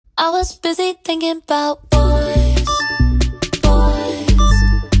I was busy thinking about boys, boys,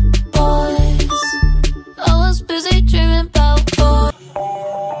 boys. I was busy dreaming about boys.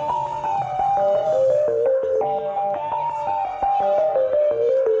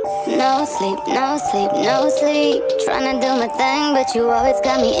 No sleep, no sleep, no sleep. Tryna do my thing, but you always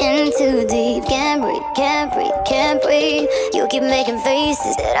got me in too deep. Can't breathe, can't breathe, can't breathe. You keep making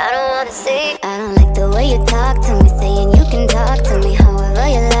faces that I don't wanna see. I don't like the way you talk to me, saying you can talk to me however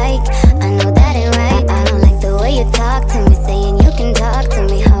you like. I know that ain't right. I don't like the way you talk to me, saying you can talk to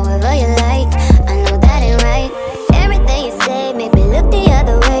me however you like. I know that ain't right. Everything you say make me look the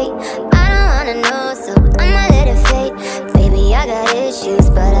other way. I don't wanna know, so I'ma let it fade. Baby, I got issues,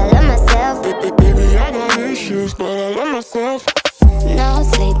 but I love myself. Baby, I got issues, but I love myself. No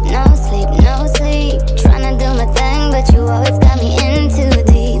sleep, no sleep, no sleep. Tryna do my thing, but you always got me in too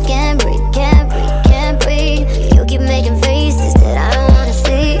deep. Can't breathe, can't breathe, can't breathe. You keep making faces that I don't wanna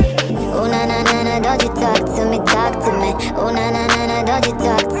see. Oh na na na na, don't you talk to me, talk to me. Oh na na na na, don't you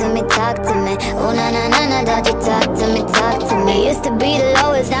talk to me, talk to me. Oh na na na na, don't you talk to me, talk to me. Used to be the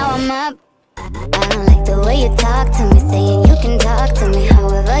lowest, now I'm up. I don't like the way you talk to me, saying you can talk to me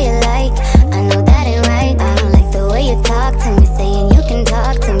however you like. I know that ain't right. I don't like the way you talk to me, saying you can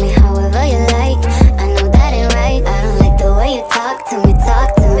talk to me however you like. I know that ain't right. I don't like the way you talk to me,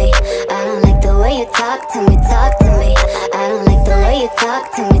 talk to me. I don't like the way you talk to me, talk to me. I don't like the way you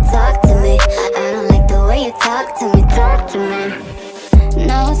talk to me, talk to me. I don't like the way you talk to me, talk to me.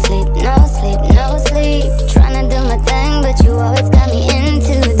 No sleep, no sleep, no sleep. Tryna do my thing, but you always got me in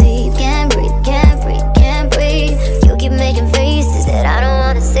too deep. Can't breathe, can't breathe, can't breathe. You keep making faces that I don't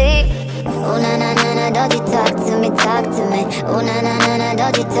wanna see. Oh na na na na, don't you talk to me, talk to me. Oh na na na na,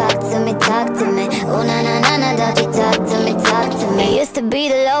 don't you talk to me, talk to me. Oh na na na na, don't you talk to me, talk to me. Used to be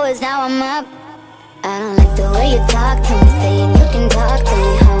the lowest, now I'm up. I don't like the way you talk to me, saying you can talk to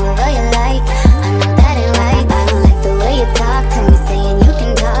me